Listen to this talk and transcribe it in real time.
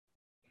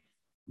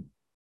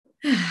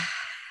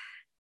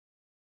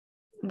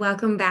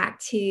Welcome back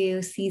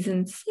to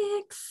season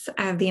 6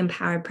 of the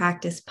Empowered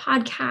Practice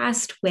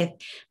podcast with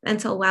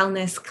mental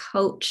wellness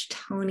coach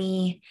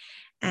Tony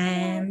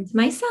and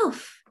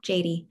myself,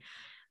 JD.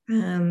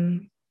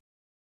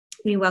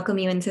 We welcome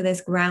you into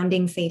this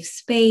grounding, safe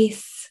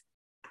space.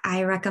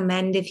 I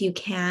recommend, if you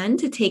can,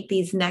 to take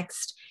these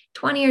next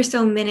 20 or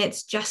so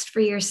minutes just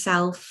for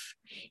yourself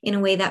in a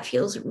way that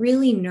feels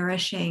really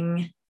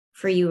nourishing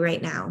for you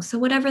right now. So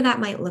whatever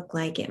that might look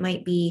like, it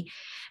might be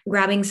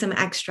grabbing some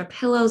extra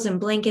pillows and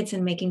blankets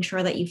and making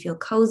sure that you feel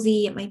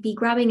cozy. It might be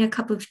grabbing a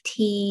cup of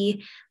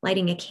tea,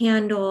 lighting a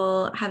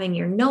candle, having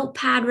your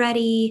notepad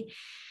ready,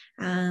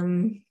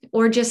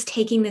 or just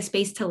taking the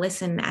space to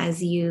listen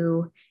as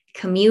you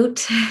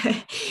commute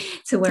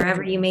to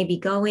wherever you may be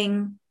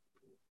going.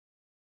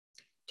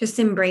 Just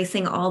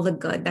embracing all the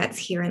good that's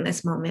here in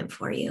this moment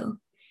for you.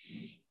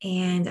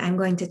 And I'm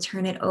going to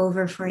turn it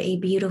over for a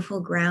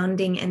beautiful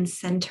grounding and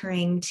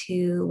centering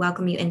to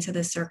welcome you into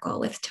the circle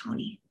with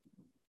Tony.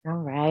 All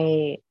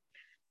right.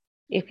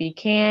 If you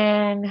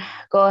can,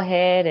 go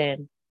ahead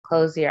and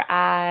close your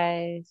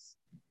eyes.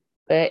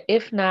 But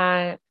if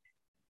not,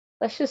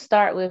 let's just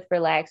start with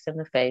relaxing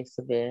the face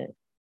a bit.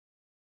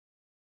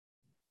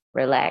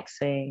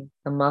 Relaxing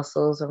the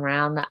muscles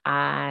around the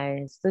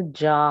eyes, the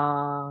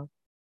jaw,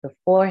 the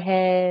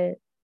forehead,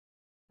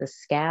 the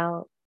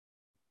scalp.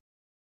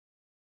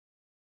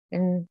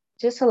 And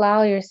just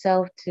allow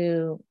yourself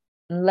to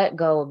let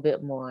go a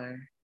bit more.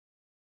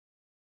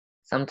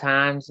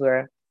 Sometimes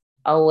we're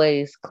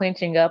always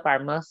clenching up our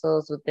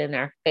muscles within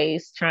our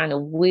face, trying to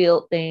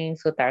wield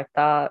things with our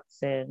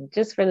thoughts. And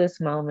just for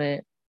this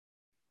moment,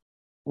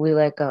 we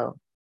let go.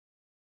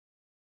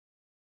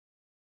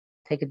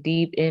 Take a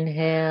deep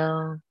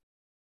inhale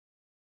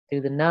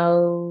through the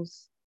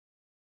nose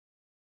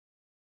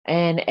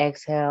and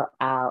exhale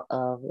out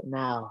of the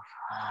mouth.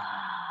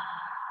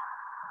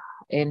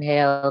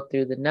 Inhale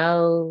through the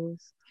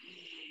nose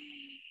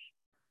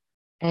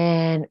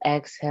and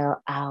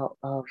exhale out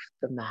of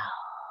the mouth.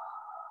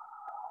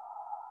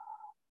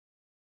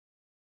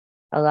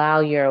 Allow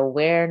your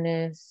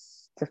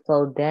awareness to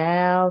flow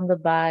down the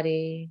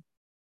body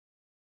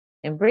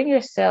and bring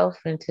yourself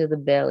into the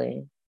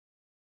belly,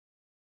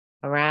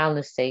 around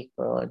the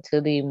sacral, into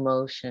the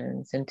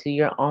emotions, into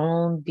your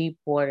own deep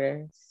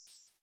waters.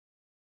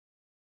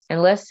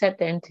 And let's set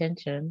the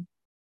intention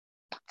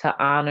to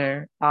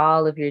honor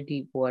all of your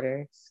deep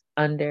waters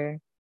under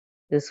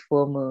this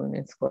full moon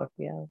in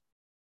Scorpio.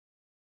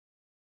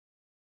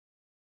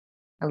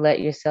 And let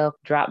yourself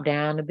drop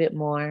down a bit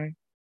more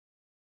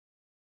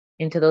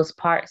into those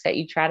parts that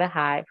you try to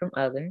hide from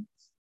others.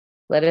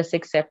 Let us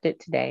accept it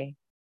today.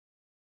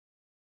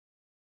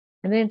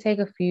 And then take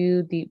a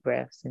few deep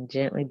breaths and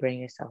gently bring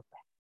yourself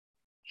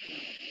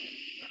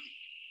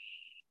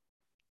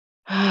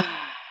back.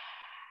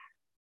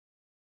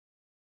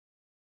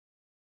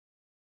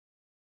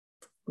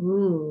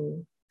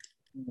 Ooh,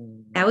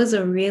 that was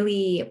a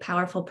really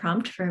powerful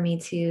prompt for me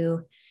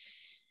to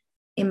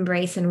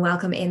embrace and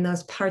welcome in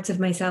those parts of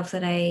myself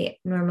that I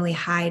normally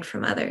hide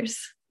from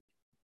others.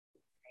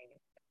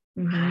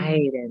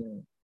 Hide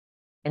it.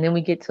 And then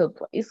we get to a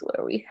place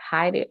where we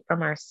hide it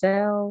from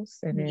ourselves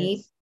and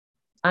it's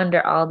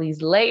under all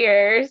these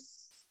layers.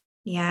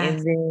 Yeah. And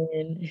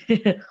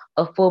then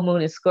a full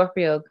moon in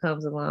Scorpio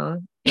comes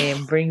along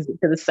and brings it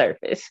to the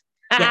surface.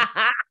 Yeah.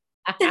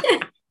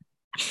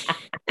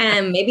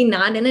 And maybe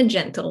not in a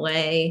gentle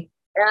way.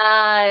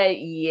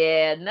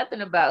 Yeah,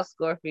 nothing about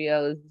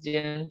Scorpio is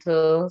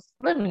gentle.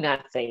 Let me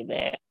not say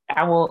that.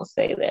 I won't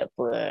say that,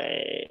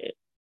 but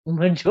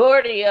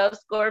majority of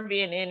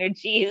Scorpion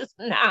energy is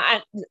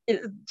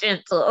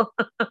gentle.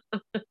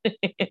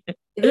 It's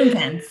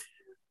intense.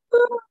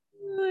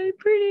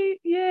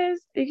 Yes,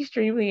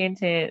 extremely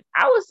intense.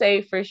 I would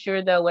say for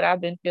sure though, what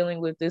I've been feeling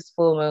with this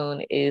full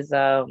moon is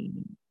some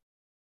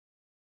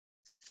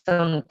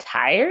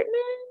tiredness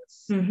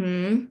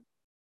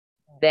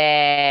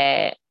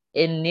that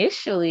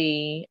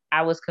initially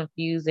I was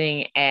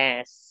confusing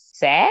as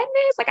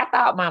sadness. Like I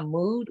thought my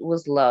mood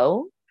was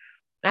low.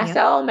 And I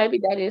said, oh, maybe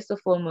that is the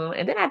full moon.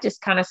 And then I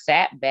just kind of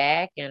sat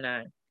back and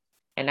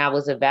I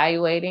was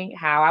evaluating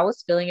how I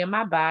was feeling in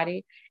my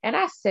body. And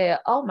I said,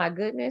 oh my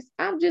goodness,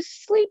 I'm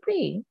just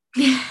sleepy.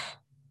 You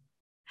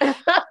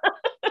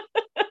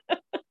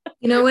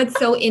know what's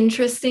so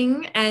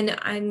interesting? And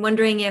I'm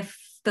wondering if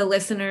the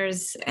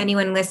listeners,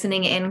 anyone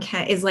listening in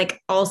is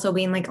like also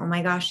being like, oh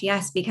my gosh,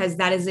 yes, because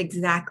that is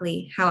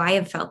exactly how I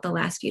have felt the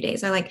last few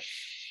days. I'm like,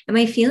 am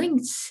I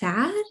feeling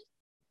sad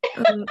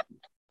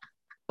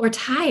or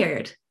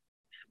tired?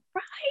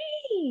 Right.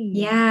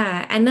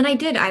 Yeah. And then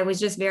I was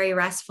just very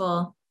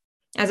restful.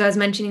 As I was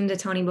mentioning to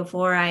Tony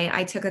before,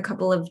 I took a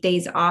couple of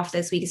days off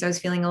this week because I was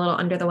feeling a little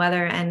under the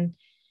weather and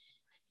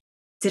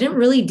didn't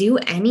really do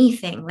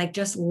anything, like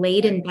just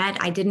laid in bed.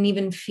 I didn't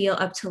even feel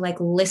up to like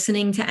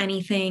listening to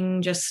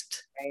anything,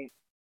 just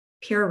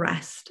pure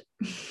rest.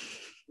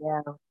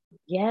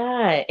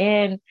 Yeah.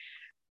 And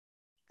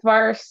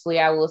firstly,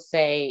 I will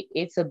say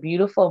it's a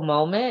beautiful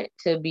moment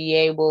to be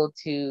able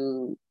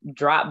to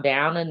drop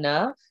down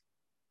enough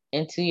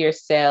into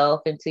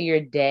yourself, into your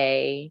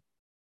day,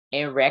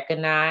 and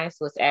recognize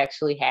what's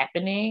actually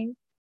happening.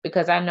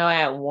 Because I know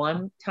at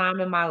one time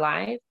in my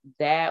life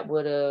that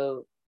would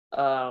have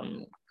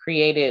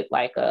created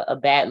like a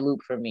bad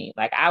loop for me.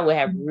 Like I would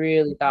have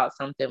really thought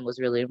something was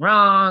really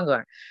wrong,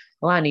 or,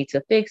 oh, I need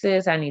to fix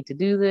this, I need to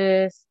do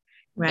this.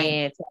 Right.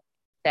 And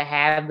to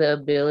have the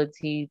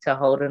ability to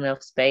hold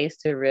enough space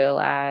to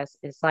realize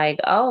it's like,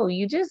 oh,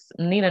 you just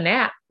need a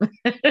nap.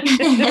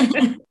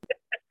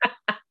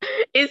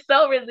 It's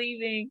so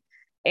relieving.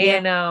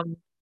 Yeah. And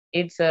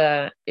it's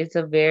a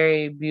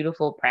very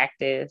beautiful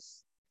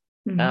practice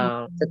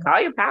to call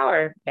your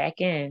power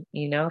back in,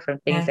 from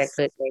things that Yes.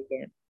 could take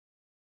in.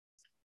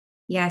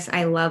 Yes,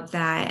 I love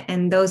that.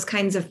 And those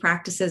kinds of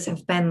practices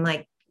have been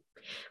like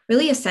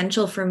really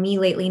essential for me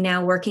lately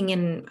now working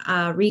in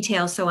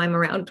retail. So I'm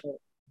around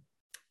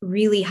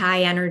really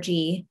high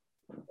energy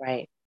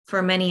Right.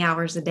 for many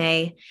hours a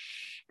day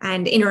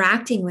and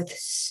interacting with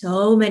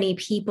so many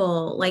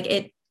people.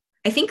 Like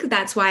I think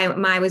that's why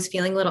I was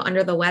feeling a little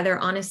under the weather,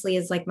 honestly,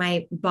 is like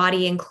my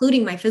body,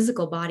 including my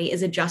physical body,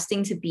 is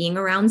adjusting to being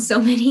around so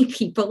many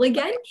people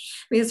again.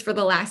 Because for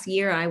the last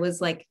year, I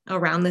was like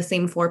around the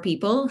same 4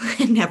 people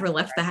and never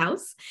left the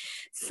house.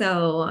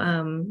 So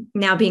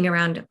now being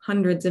around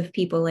hundreds of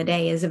people a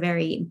day is a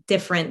very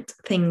different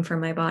thing for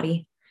my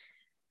body.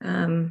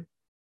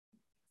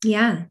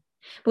 Yeah.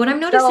 But what I'm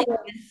noticing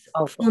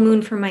So, with full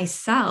moon for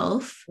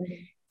myself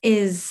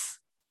is,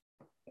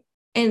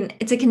 and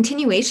it's a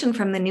continuation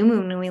from the new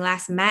moon. When we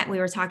last met, we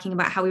were talking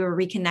about how we were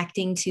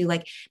reconnecting to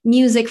like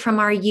music from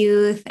our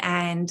youth.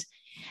 And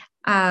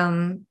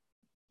I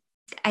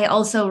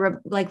also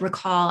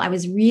recall I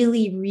was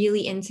really,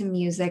 really into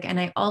music. And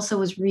I also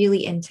was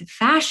really into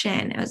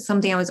fashion. It was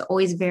something I was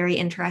always very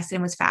interested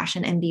in, was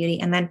fashion and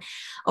beauty. And then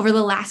over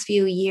the last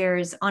few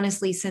years,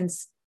 honestly,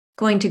 since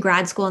going to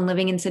grad school and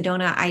living in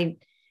Sedona, I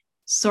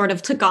sort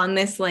of took on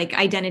this like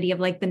identity of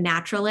like the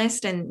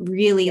naturalist and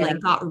really like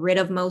got rid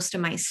of most of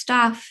my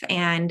stuff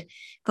and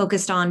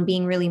focused on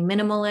being really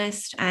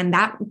minimalist. And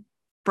that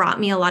brought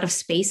me a lot of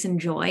space and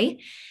joy.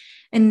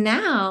 And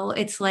now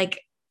it's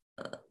like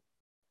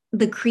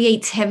the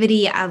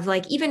creativity of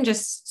like even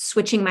just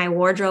switching my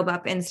wardrobe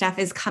up and stuff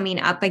is coming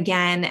up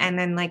again. And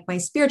then like my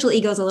spiritual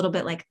ego is a little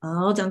bit like,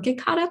 oh, don't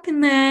get caught up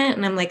in that.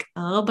 And I'm like,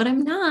 oh, but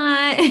I'm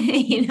not,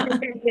 you know.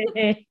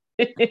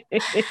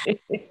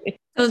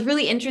 It was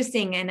really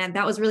interesting. And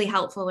that was really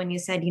helpful when you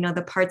said,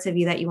 the parts of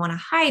you that you want to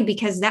hide,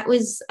 because that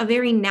was a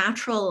very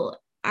natural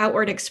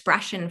outward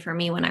expression for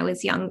me when I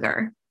was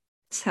younger.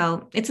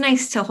 So it's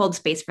nice to hold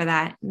space for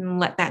that and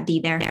let that be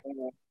there.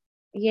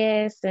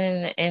 Yes,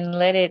 and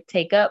let it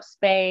take up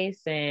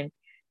space and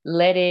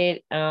let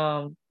it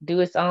do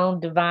its own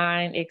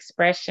divine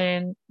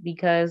expression,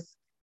 because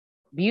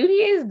beauty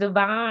is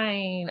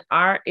divine,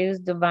 art is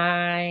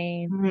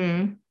divine.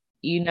 Mm-hmm.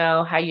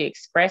 How you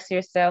express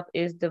yourself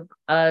is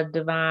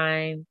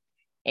divine.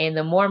 And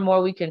the more and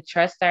more we can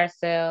trust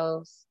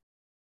ourselves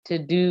to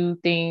do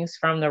things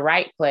from the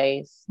right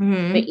place, the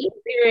Mm-hmm.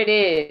 easier it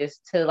is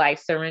to like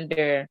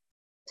surrender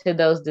to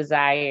those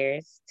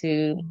desires,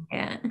 to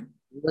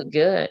look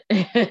good,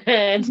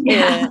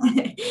 Yeah.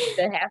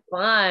 to have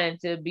fun,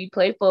 to be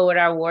playful with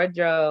our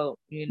wardrobe.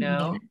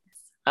 Yeah.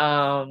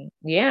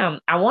 Yeah,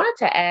 I wanted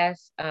to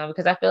ask,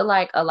 because I feel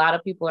like a lot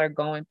of people are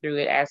going through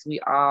it as we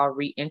all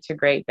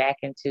reintegrate back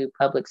into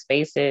public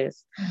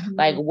spaces.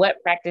 Like, Mm-hmm.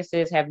 what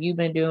practices have you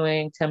been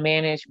doing to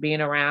manage being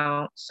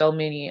around so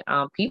many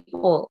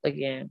people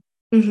again?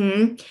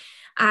 Mm-hmm.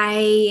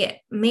 I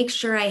make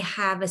sure I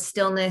have a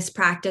stillness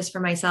practice for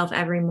myself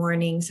every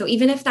morning. So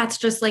even if that's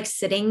just like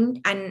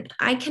sitting, and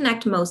I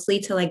connect mostly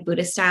to like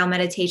Buddhist style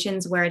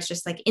meditations where it's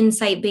just like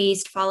insight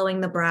based, following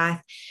the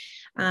breath.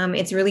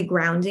 It's really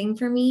grounding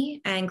for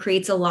me and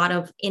creates a lot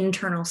of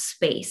internal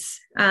space.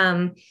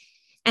 And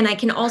I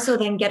can also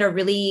then get a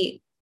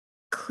really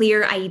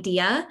clear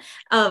idea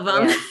of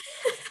Yeah.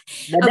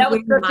 Now, of that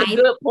was where such a my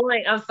good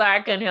point. I'm sorry,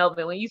 I couldn't help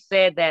it. When you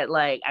said that,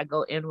 like, I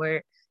go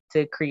inward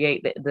to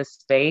create the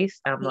space,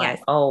 I'm like,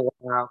 yes. oh,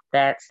 wow,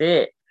 that's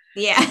it.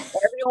 Yeah.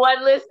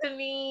 Everyone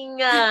listening,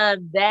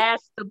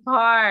 that's the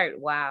part.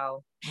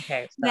 Wow.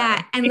 Okay, sorry.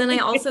 That. And then I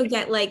also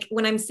get like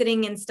when I'm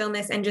sitting in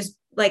stillness and just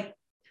like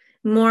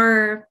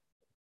more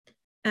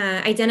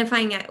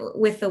identifying it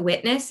with the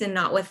witness and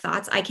not with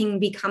thoughts, I can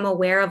become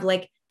aware of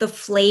like the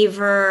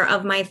flavor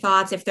of my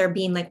thoughts, if they're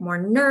being like more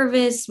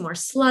nervous, more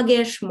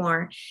sluggish,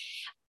 more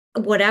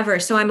whatever.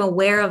 So I'm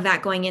aware of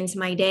that going into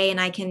my day, and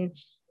I can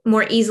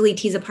more easily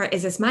tease apart,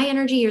 is this my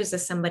energy or is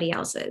this somebody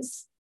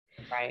else's?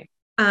 Right.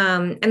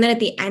 And then at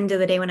the end of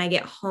the day, when I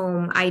get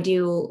home, I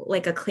do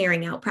like a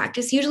clearing out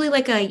practice, usually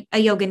like a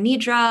yoga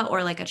nidra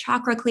or like a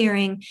chakra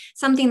clearing,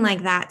 something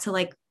like that, to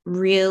like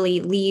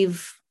really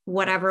leave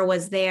whatever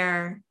was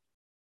there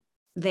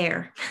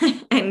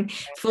and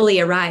fully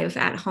arrive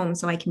at home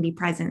so I can be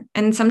present.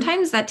 And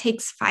sometimes that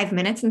takes 5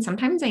 minutes, and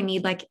sometimes I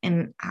need like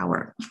an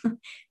hour to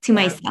Yeah.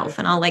 myself,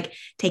 and I'll like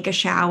take a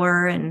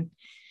shower and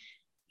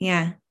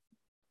yeah.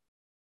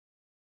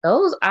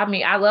 I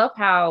mean, I love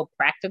how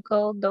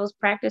practical those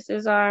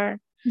practices are.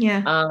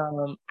 Yeah.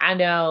 I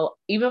know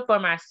even for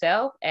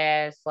myself,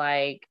 as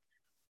like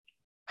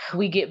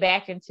we get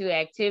back into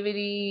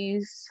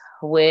activities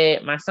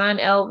with my son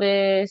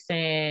Elvis,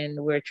 and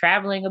we're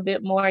traveling a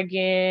bit more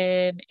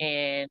again,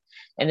 and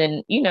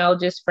then, you know,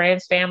 just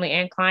friends, family,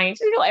 and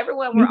clients, you know,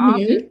 everyone, we're all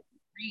just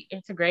Mm-hmm.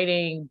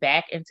 reintegrating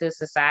back into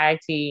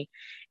society.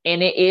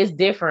 And it is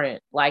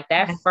different. Like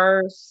that Yes.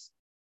 first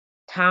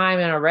time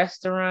in a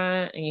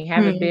restaurant and you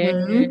haven't been,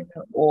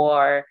 Mm-hmm.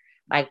 or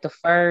like the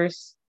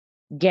first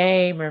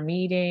game or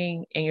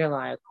meeting and you're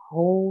like,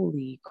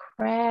 holy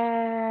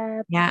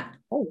crap. Yeah.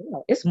 Oh,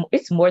 yeah,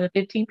 it's more than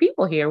 15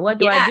 people here. What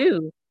do I Yeah.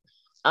 do?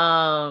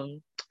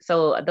 Um,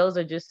 so those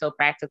are just so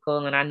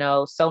practical. And I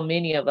know so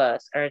many of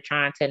us are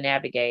trying to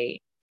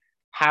navigate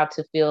how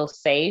to feel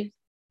safe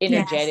Yes.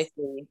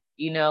 energetically,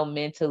 you know,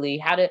 mentally,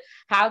 how to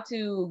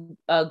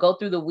go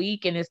through the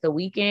week and it's the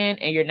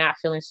weekend and you're not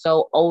feeling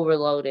so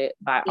overloaded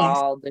by Yes.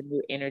 all the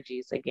new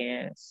energies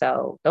again.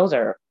 So those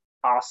are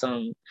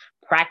awesome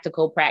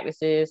practical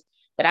practices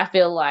that I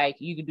feel like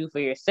you can do for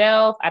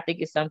yourself. I think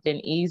it's something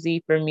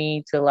easy for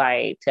me to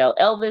like tell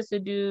Elvis to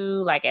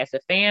do, like as a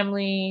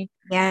family,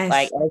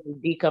 like Yes. as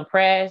we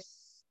decompress,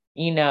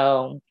 you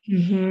know,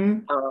 Mm-hmm.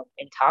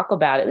 and talk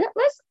about it.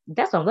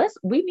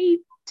 We need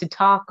to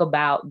talk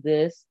about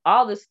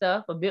all this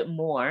stuff a bit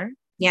more.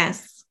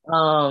 Yes.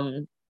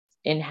 Um,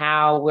 and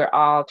how we're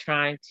all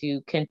trying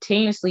to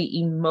continuously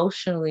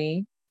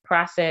emotionally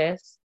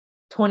process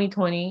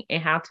 2020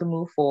 and how to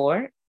move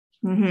forward.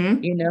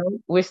 Mm-hmm. You know,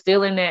 we're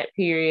still in that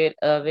period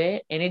of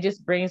it. And it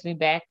just brings me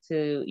back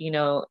to, you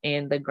know,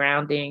 in the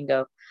grounding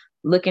of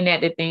looking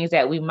at the things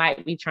that we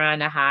might be trying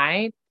to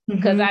hide.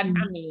 Cause I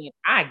Mm-hmm. mean,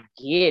 I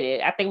get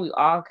it. I think we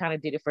all kind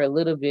of did it for a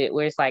little bit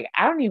where it's like,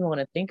 I don't even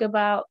want to think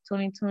about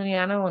 2020.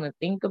 I don't want to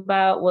think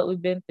about what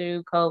we've been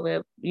through,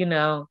 COVID, you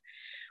know.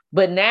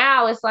 But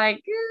now it's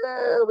like,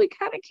 we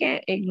kind of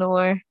can't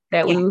ignore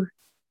that Yeah.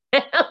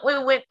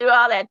 we went through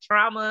all that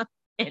trauma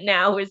and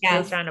now we're still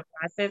Yes. trying to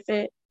process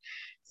it.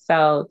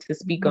 So to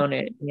speak Mhm. on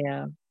it,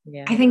 yeah,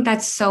 yeah, I think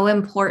that's so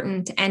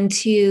important. And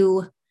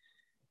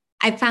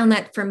I found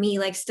that for me,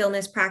 like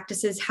stillness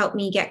practices help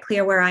me get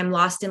clear where I'm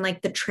lost in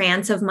like the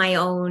trance of my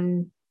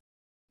own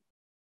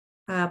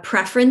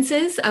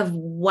preferences of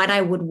what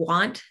I would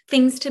want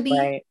things to be,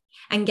 right.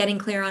 and getting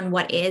clear on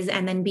what is,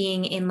 and then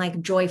being in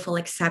like joyful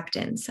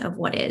acceptance of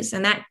what is.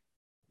 And that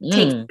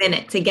takes Mm, a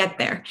minute to get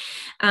there.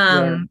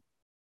 yeah, Um,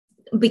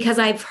 because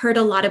I've heard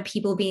a lot of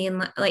people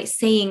being like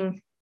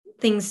saying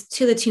things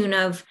to the tune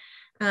of,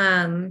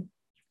 um,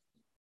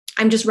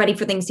 I'm just ready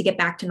for things to get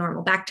back to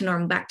normal, back to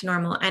normal, back to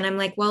normal. And I'm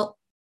like, well,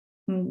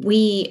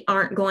 we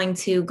aren't going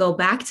to go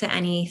back to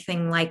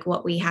anything like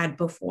what we had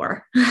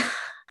before.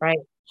 right.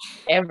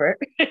 Ever.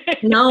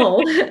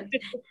 No.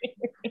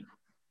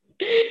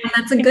 And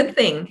that's a good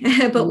thing.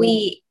 But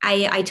Yeah.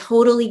 I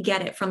totally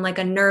get it from like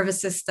a nervous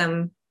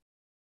system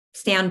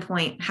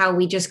standpoint, how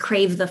we just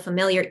crave the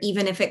familiar,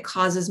 even if it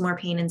causes more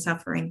pain and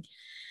suffering.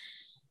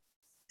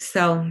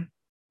 So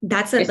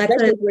that's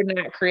Especially a, if we're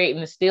not creating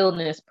the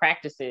stillness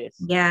practices.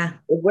 yeah.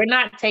 If we're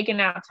not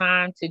taking out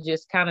time to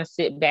just kind of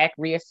sit back,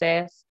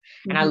 reassess.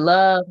 And I Mm-hmm.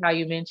 love how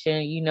you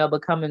mentioned, you know,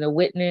 becoming a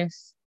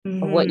witness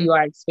of what Mm-hmm. you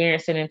are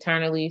experiencing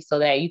internally so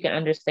that you can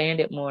understand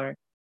it more.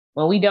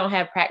 When we don't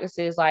have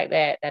practices like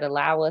that that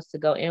allow us to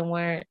go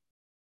inward,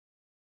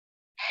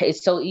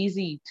 it's so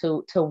easy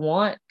to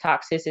want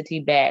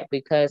toxicity back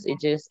because it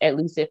just, at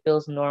least it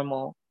feels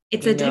normal,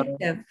 It's you know.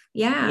 addictive.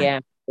 Yeah. Yeah,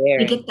 We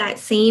very. get that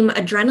same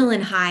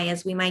adrenaline high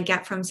as we might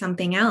get from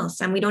something else,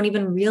 and we don't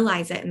even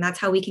realize it. And that's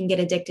how we can get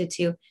addicted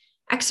to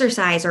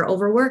exercise or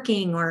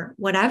overworking or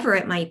whatever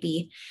it might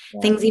be.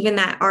 Yeah. Things even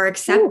that are Oof.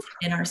 accepted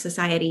in our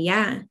society.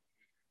 Yeah.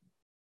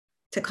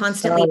 To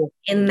constantly So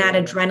in that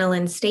yeah,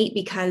 adrenaline state,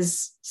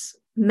 because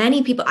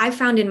many people, I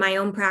found in my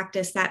own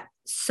practice that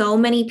so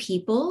many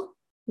people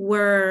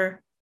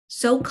were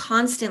so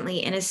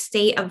constantly in a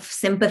state of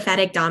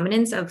sympathetic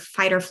dominance of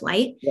fight or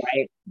flight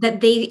right.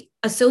 that they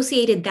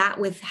associated that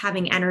with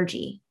having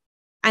energy.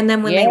 And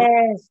then when they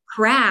Yes,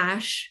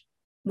 crash,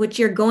 which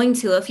you're going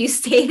to if you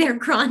stay there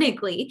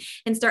chronically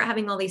and start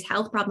having all these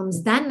health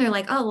problems, then they're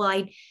like, oh,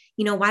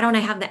 well, why don't I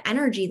have the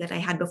energy that I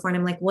had before? And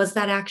I'm like, was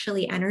that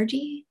actually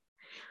energy?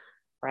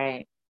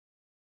 right.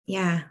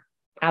 Yeah.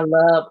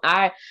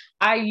 I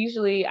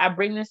usually I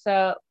bring this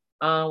up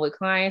with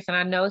clients and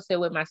I notice it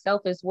with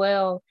myself as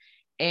well.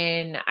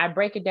 And I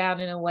break it down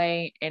in a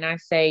way and I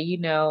say, you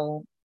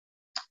know,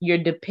 you're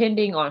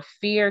depending on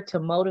fear to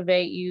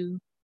motivate you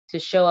to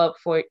show up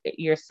for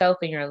yourself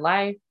in your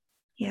life.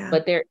 Yeah.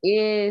 But there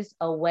is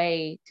a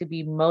way to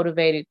be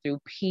motivated through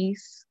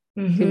peace,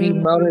 to be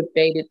Mm-hmm.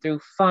 motivated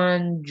through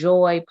fun,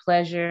 joy,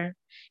 pleasure.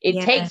 It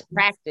Yeah. takes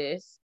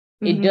practice.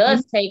 It Mm-hmm.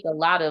 does take a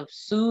lot of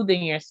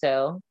soothing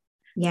yourself.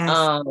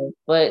 Yes.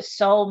 But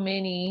so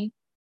many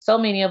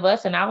of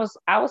us, and I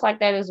was like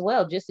that as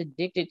well, just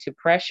addicted to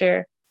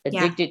pressure, Yeah.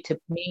 addicted to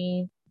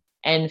pain,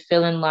 and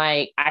feeling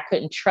like I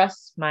couldn't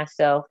trust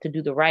myself to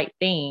do the right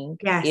thing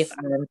if Yes.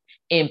 I'm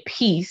in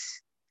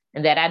peace,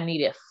 and that I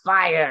needed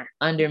fire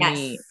under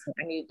me. Yes.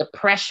 I needed the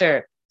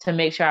pressure to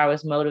make sure I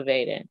was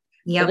motivated.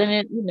 So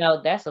then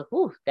Yep. that's a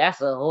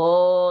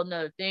whole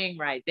nother thing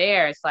right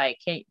there. It's like,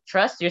 can't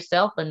trust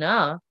yourself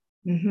enough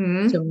to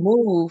Mm-hmm.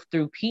 move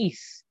through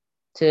peace,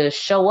 to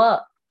show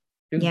up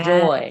through Yes.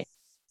 joy,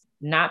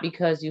 not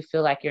because you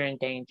feel like you're in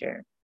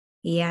danger.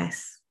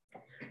 Yes.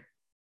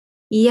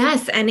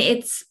 Yes. And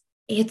it's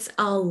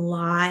a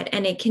lot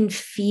and it can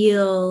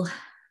feel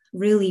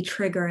really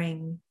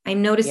triggering. I'm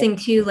Yeah. noticing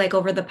too, like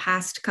over the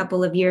past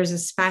couple of years,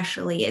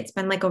 especially, it's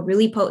been like a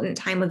really potent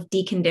time of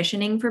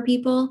deconditioning for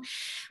people,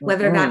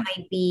 whether that Mm-mm.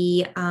 might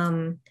be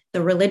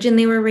the religion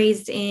they were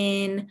raised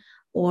in,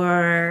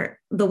 or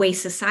the way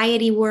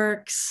society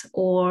works,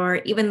 or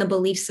even the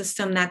belief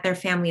system that their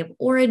family of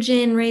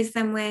origin raised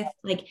them with.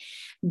 Like,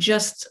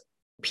 just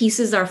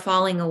pieces are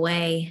falling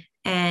away.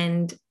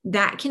 And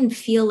that can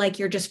feel like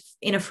you're just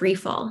in a free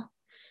fall,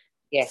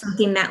 Yes.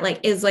 something that like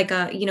is like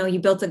a, you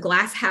built a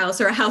glass house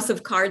or a house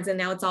of cards and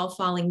now it's all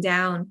falling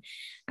down.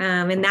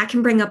 And that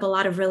can bring up a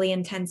lot of really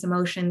intense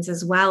emotions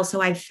as well. So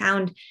I've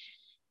found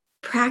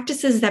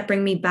practices that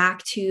bring me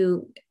back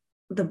to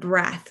the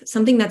breath,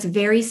 something that's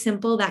very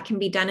simple that can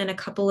be done in a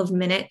couple of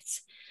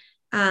minutes,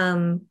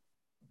 um,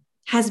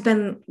 has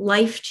been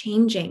life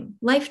changing,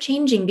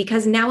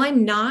 because now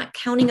I'm not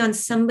counting on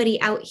somebody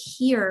out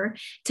here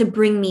to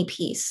bring me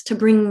peace, to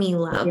bring me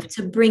love,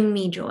 to bring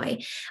me joy.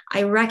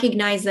 I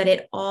recognize that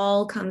it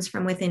all comes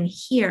from within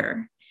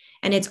here,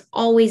 and it's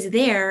always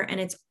there and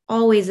it's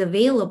always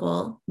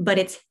available, but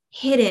it's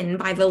hidden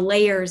by the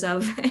layers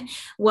of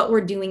what we're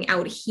doing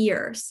out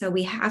here. So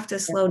we have to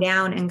slow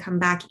down and come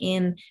back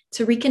in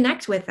to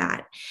reconnect with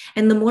that.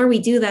 And the more we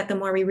do that, the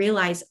more we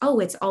realize, oh,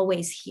 it's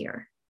always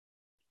here.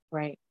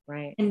 Right,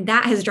 right. And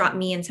that has brought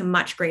me into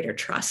much greater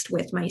trust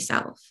with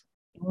myself.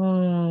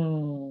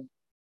 Mm,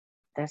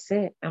 that's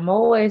it. I'm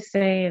always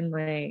saying,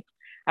 like,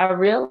 I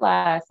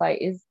realize, like,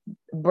 it's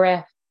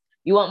breath.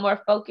 You want more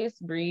focus?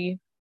 Breathe.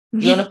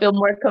 You want to feel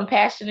more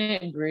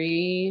compassionate?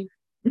 Breathe.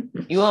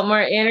 You want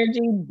more energy?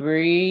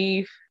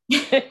 Breathe.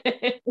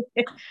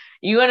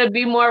 You want to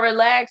be more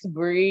relaxed?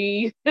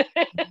 Breathe.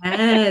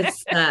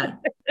 Yes.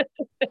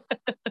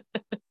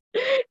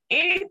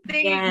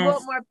 Anything you want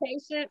Yes. more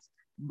patience?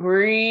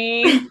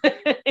 Breathe.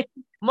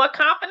 More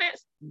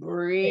confidence?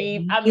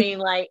 Breathe. I Breathe. mean,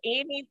 like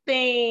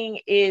anything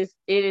it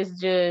is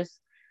just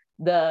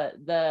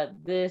the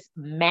this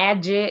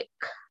magic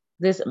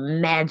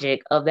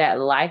of that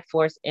life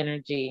force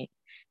energy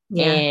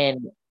Yeah.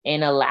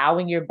 and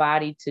allowing your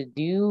body to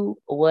do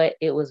what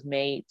it was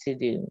made to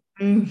do,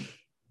 Mm.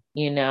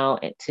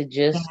 and to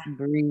just Yeah.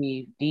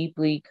 breathe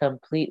deeply,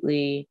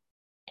 completely,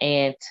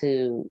 and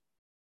to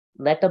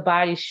let the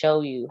body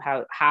show you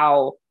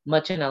how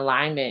much in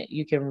alignment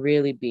you can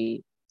really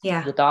be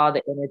Yeah. with all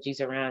the energies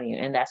around you.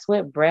 And that's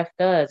what breath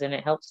does. And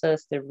it helps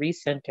us to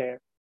recenter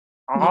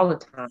Yeah. all the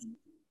time,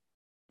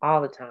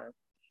 all the time.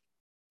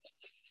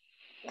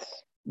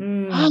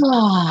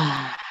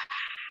 Mm.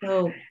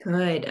 So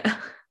good.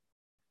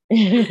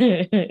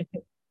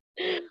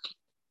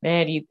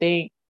 Man, you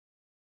think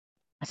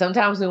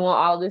sometimes we want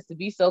all this to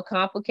be so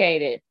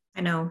complicated.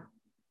 I know.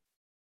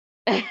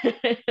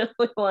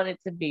 We want it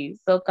to be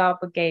so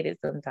complicated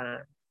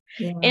sometimes.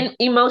 Yeah. And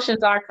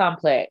emotions are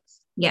complex,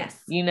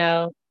 Yes. you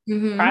know,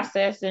 Mm-hmm.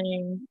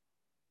 processing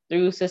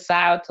through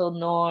societal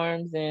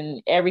norms and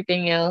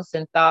everything else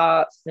and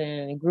thoughts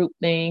and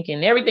groupthink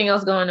and everything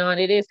else going on.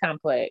 It is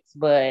complex,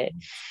 but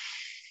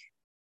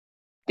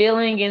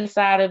feeling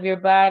inside of your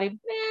body,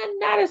 man,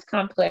 not as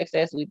complex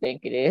as we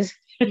think it is.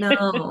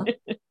 No.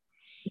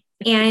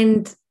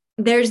 And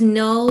there's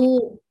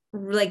no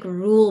like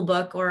rule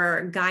book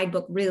or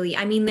guidebook, really.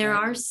 I mean, there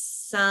Right. are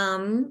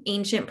some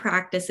ancient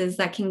practices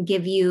that can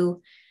give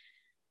you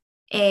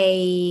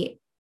a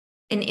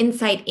an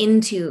insight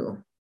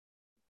into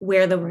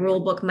where the Right. rule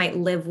book might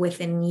live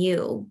within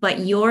you, but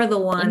you're the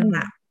one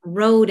that Mm,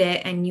 wrote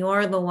it and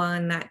you're the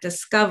one that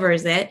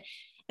discovers it,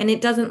 and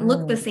it doesn't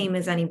look the mm. same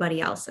as anybody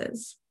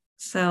else's.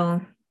 So,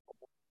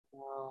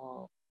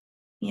 Oh,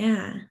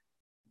 yeah.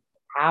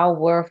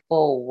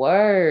 powerful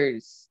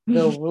words.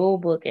 The rule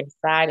book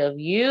inside of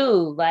you,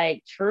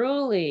 like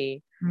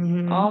truly.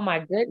 Mm-hmm. Oh my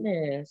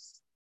goodness.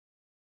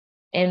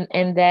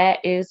 And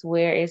that is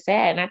where it's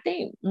at. And I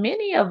think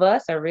many of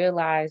us are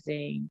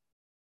realizing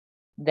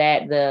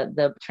that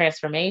the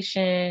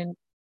transformation,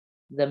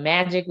 the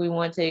magic we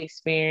want to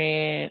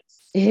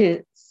experience,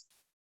 it's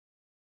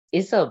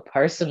a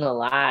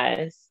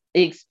personalized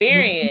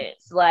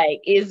experience. Like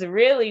it's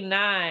really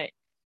not,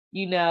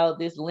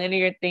 this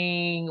linear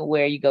thing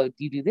where you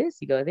do this,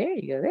 you go there,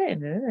 you go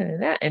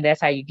there, and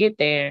that's how you get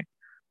there.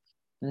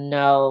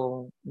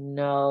 No,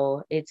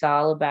 no, it's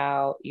all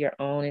about your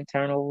own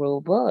internal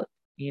rule book.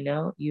 You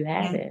have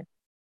Yeah. it.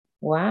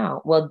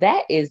 Wow. Well,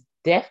 that is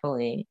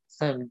definitely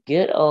some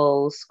good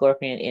old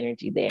Scorpion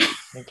energy there.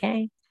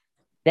 Okay.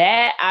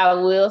 That I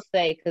will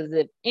say, because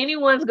if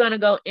anyone's going to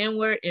go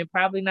inward and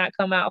probably not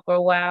come out for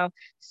a while,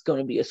 it's going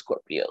to be a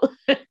Scorpio.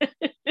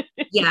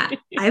 Yeah.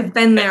 I've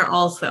been there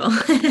also.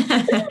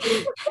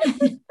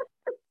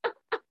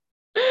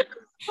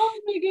 Oh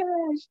my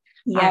gosh.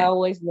 I Yeah.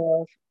 always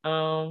love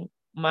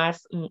my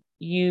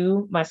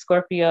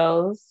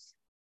Scorpios.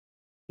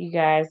 You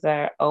guys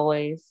are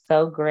always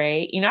so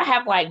great. I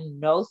have like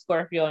no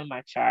Scorpio in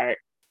my chart,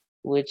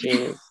 which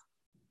is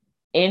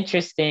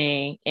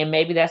interesting. And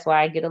maybe that's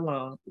why I get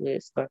along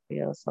with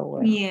Scorpio so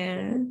well.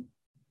 Yeah.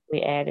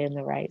 We add in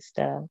the right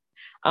stuff.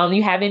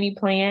 You have any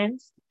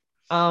plans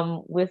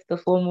with the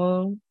full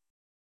moon?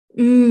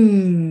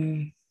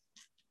 Mm.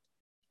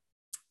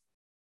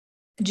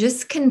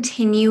 Just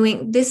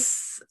continuing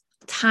this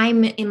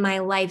time in my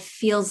life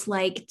feels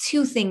like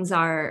two things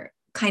are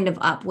kind of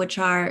up, which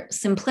are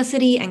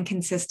simplicity and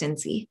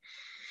consistency.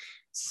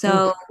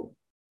 So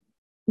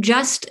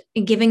just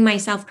giving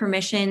myself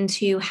permission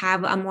to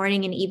have a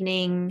morning and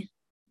evening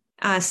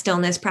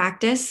stillness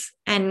practice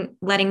and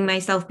letting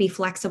myself be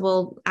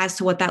flexible as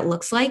to what that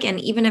looks like. And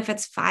even if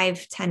it's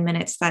 5-10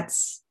 minutes,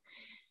 that's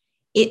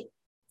it.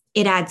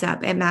 It adds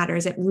up. It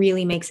matters. It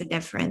really makes a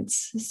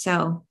difference.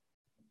 So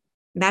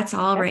that's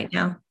all right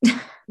now.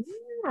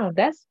 Oh,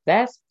 that's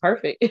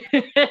perfect.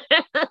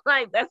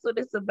 Like that's what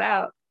it's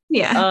about.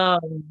 Yeah.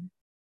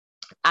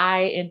 I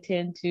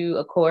intend to,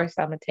 of course,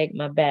 I'm gonna take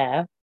my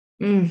bath.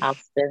 Mm. I'll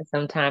spend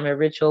some time in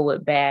ritual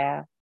with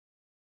bath.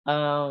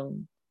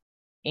 Um,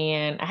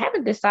 and I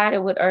haven't decided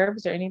what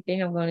herbs or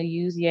anything I'm going to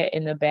use yet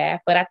in the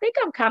bath, but I think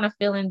I'm kind of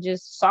feeling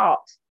just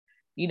salt.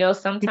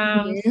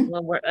 Sometimes Mhm.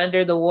 when we're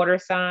under the water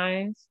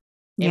signs,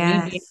 and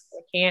me being Yes.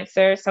 a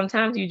Cancer,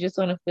 sometimes you just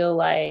want to feel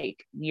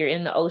like you're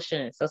in the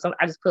ocean. So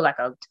I just put like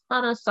a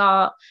ton of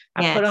salt.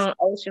 I put Yes. on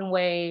ocean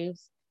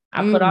waves.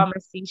 I put all Mm. my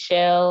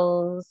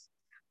seashells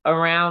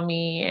around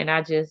me, and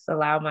I just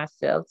allow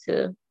myself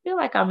to feel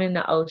like I'm in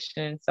the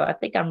ocean. So I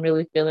think I'm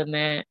really feeling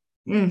that.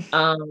 Mm.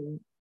 Um,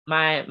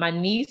 my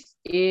niece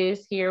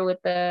is here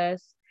with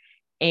us,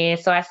 and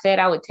so I said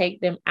I would take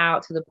them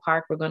out to the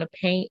park. We're gonna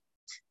paint,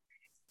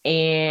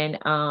 and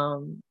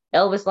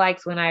Elvis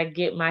likes when I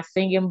get my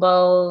singing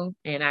bowl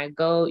and I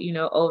go,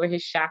 over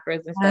his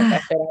chakras and stuff. I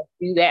Ah, said I'd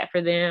do that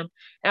for them.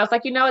 And I was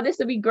like, this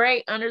would be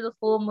great under the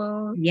full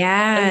moon. Under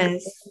the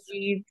yes.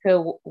 energy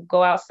to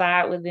go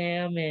outside with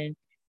them and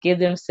give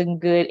them some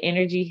good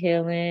energy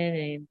healing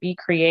and be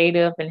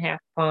creative and have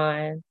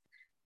fun.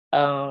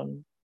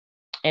 Um,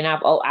 and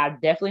I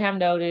definitely have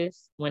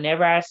noticed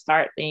whenever I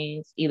start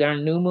things, either a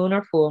new moon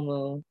or full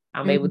moon,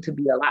 I'm able to Mhm.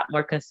 be a lot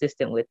more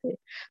consistent with it.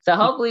 So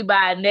hopefully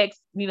by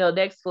next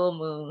full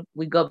moon,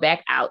 we go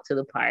back out to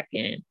the park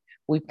and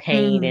we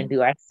paint and Mm.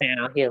 do our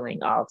sound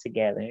healing all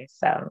together.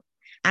 So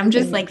I'm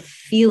just like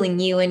feeling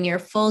you in your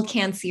full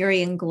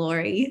Cancerian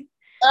glory.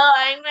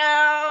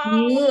 oh,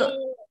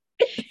 You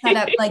I set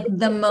up like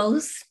the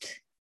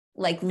most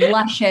like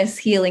luscious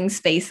healing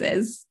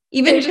spaces.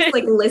 Even just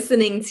like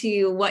listening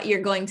to what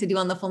you're going to do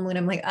on the full moon,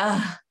 I'm like,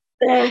 ah.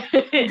 know.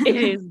 It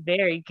is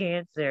very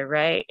Cancer,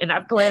 right? And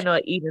I plan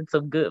on eating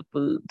some good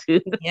food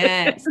too.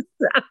 Yes.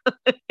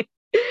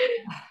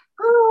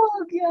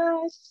 Oh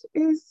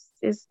gosh,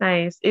 it's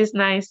nice. It's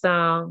nice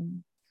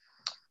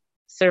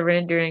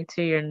surrendering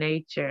to your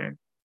nature.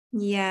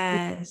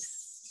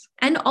 Yes.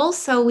 And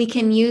also, we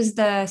can use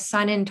the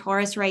sun in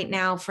Taurus right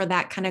now for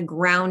that kind of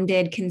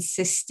grounded,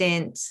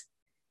 consistent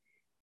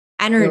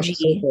Feels so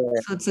energy.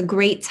 good. So it's a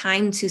great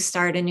time to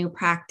start a new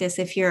practice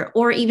if you're,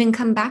 or even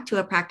come back to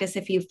a practice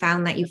if you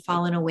found that you've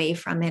fallen away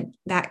from it.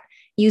 That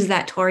use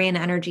that Taurian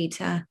energy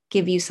to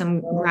give you some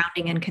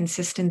grounding and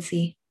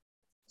consistency.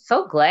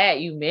 So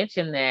glad you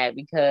mentioned that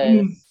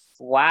because Mm,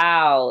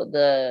 wow,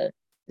 the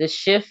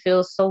shift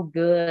feels so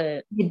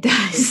good it to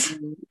does.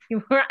 be.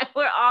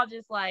 We're all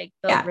just like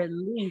the Yeah.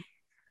 relief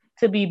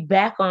to be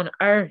back on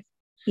earth.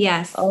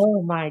 Yes.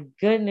 Oh my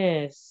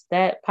goodness.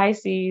 That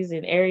Pisces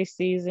and Aries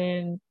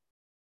season,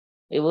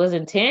 it was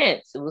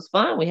intense. It was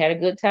fun. We had a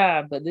good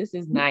time, but this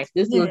is nice.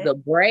 This was the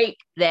break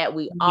that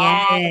we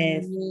all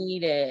Yes.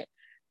 needed.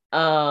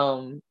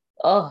 Um,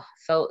 oh,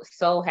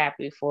 so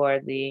happy for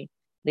the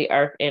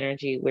earth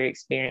energy we're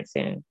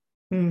experiencing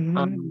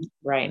Mhm.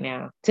 right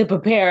now to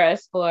prepare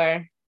us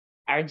for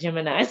our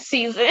Gemini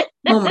season.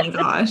 Oh my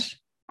gosh.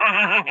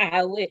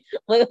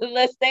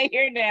 Let's stay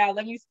here now.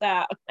 Let me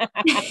stop.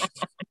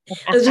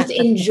 Let's just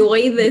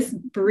enjoy this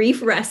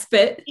brief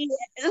respite. Yes.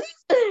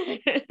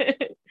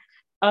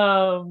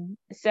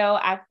 So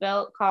I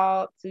felt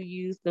called to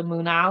use the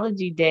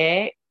Moonology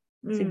deck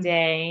Mm.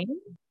 today.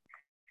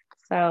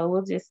 So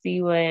we'll just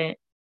see what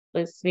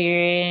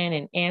spirit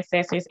and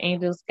ancestors,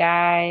 angels,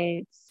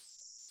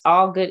 guides,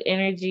 all good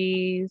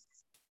energies,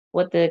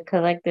 what the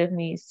collective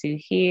needs to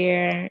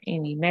hear,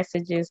 any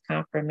messages,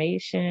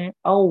 confirmation.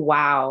 Oh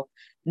wow.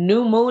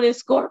 New moon in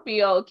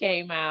Scorpio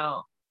came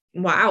out.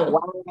 Wow.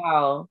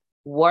 Wow.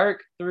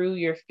 Work through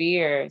your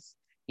fears.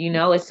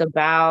 It's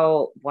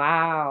about,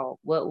 wow,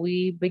 what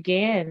we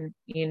began,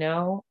 in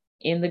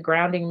the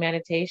grounding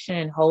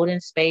meditation,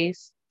 holding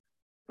space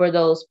for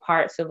those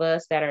parts of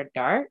us that are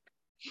dark,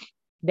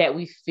 that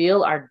we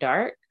feel are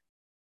dark,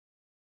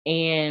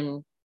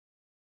 and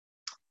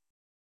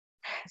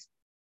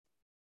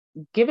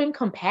giving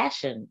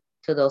compassion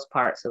to those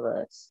parts of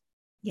us.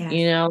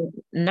 Yes.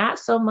 Not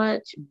so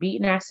much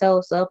beating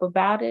ourselves up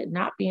about it,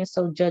 not being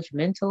so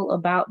judgmental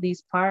about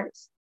these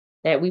parts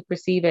that we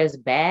perceive as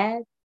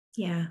bad,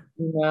 Yeah.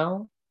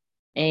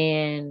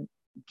 and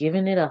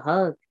giving it a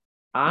hug,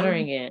 Yeah.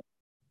 honoring it,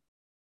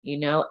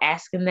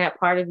 asking that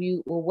part of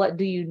you, well, what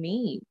do you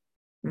need?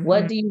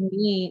 What Mm-hmm. do you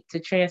need to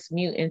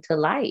transmute into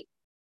light?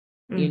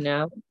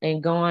 Mm.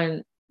 And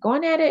going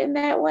at it in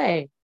that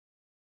way.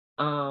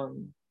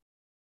 Um,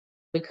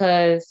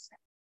 because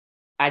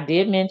I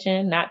did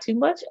mention not too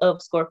much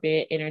of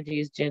Scorpio energy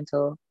is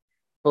gentle,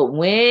 but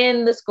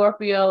when the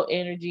Scorpio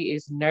energy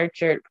is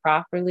nurtured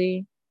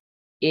properly,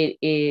 it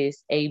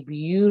is a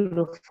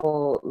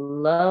beautiful,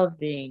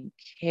 loving,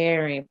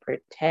 caring,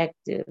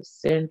 protective,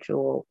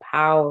 sensual,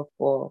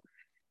 powerful,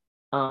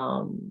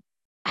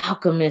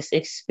 alchemist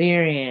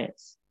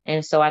experience.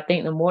 And so I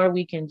think the more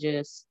we can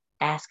just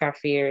ask our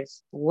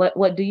fears,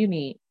 what do you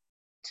need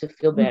to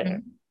feel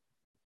better?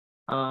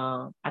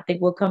 Mm-hmm. I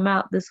think we'll come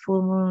out this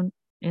full moon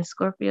in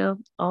Scorpio.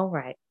 All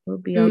right, we'll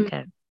be Mm.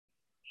 okay.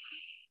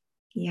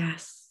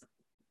 Yes.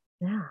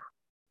 Yeah,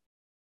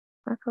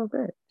 I feel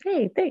good.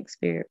 Hey, thanks,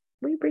 Spirit.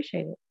 We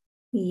appreciate it.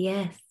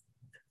 Yes.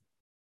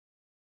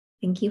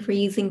 Thank you for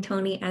using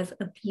Tony as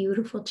a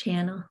beautiful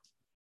channel.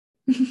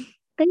 Thank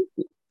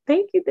you.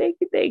 Thank you. Thank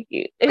you. Thank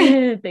you.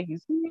 Thank you.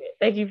 Spirit.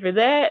 Thank you for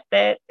that.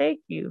 Thank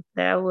you.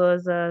 That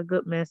was a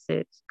good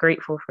message.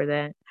 Grateful for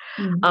that.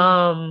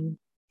 Mhm.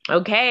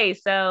 Okay,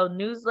 so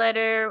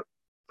newsletter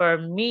for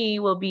me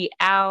will be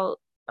out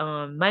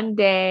on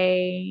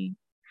Monday.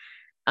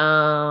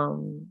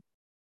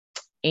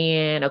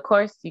 And of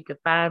course, you can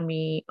find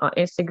me on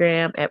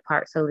Instagram at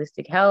Parks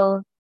Holistic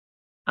Health.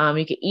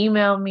 You can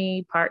email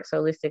me,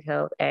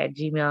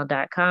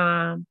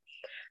 parksholistichealth@gmail.com.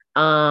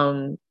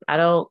 I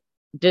don't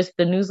just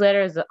the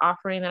newsletter is the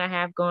offering that I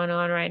have going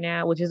on right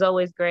now, which is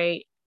always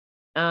great.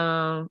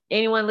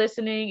 Anyone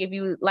listening, if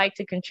you would like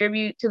to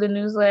contribute to the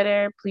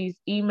newsletter, please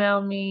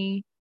email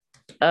me.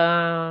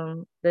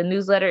 The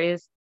newsletter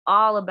is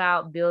all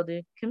about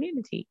building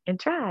community and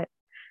tribe.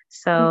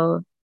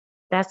 So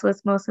that's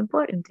what's most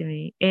important to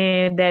me.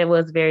 And that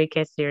was very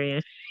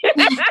Cancerian.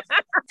 And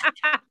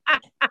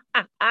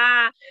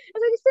so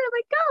you said, I'm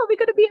like, oh, we're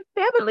going to be a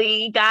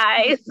family,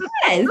 guys.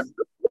 Yes.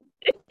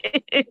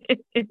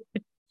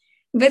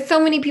 But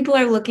so many people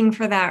are looking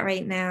for that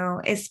right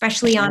now,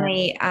 especially on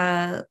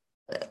a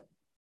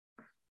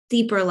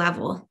deeper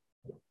level.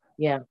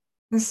 Yeah.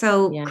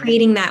 So Yeah.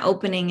 creating that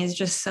opening is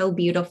just so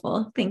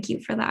beautiful. Thank you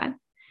for that.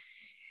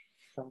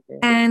 Okay.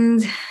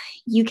 And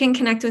you can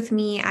connect with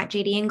me at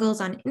JD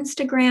Ingles on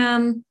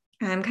Instagram.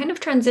 I'm kind of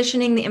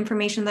transitioning the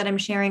information that I'm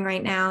sharing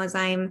right now as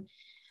I'm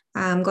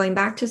going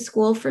back to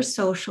school for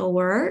social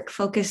work,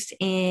 focused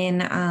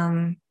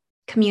in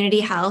community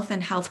health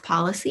and health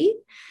policy.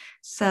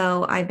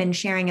 So I've been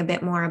sharing a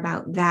bit more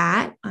about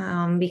that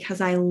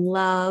because I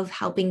love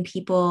helping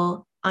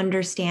people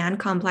understand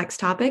complex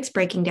topics,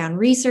 breaking down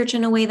research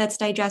in a way that's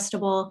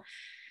digestible,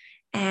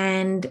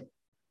 and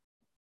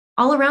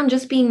all around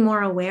just being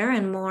more aware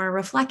and more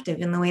reflective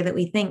in the way that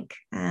we think,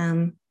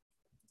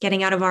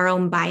 getting out of our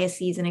own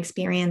biases and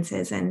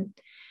experiences and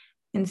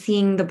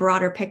seeing the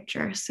broader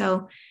picture.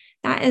 So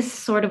that is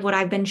sort of what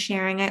I've been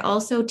sharing. I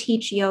also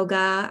teach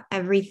yoga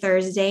every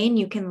Thursday, and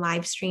you can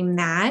live stream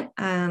that.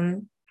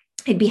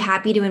 I'd be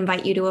happy to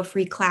invite you to a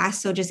free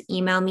class. So just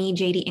email me,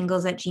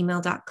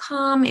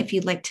 jdingles@gmail.com, if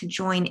you'd like to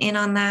join in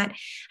on that.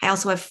 I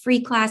also have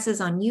free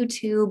classes on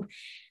YouTube,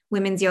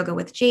 Women's Yoga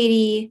with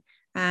JD.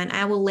 And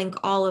I will link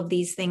all of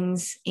these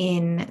things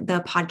in the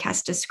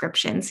podcast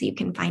description so you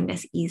can find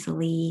us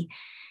easily.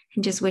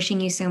 And just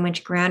wishing you so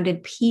much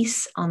grounded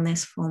peace on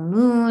this full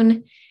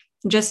moon.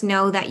 Just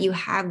know that you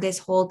have this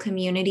whole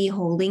community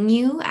holding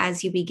you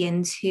as you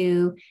begin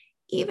to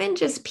even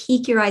just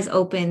peek your eyes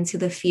open to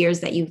the fears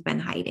that you've been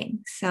hiding.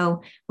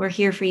 So we're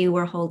here for you.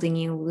 We're holding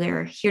you.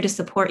 We're here to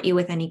support you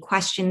with any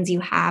questions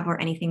you have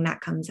or anything that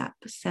comes up.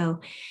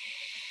 So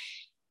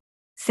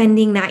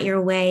sending that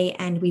your way,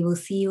 and we will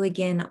see you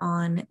again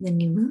on the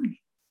new moon.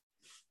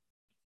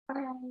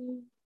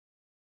 Bye.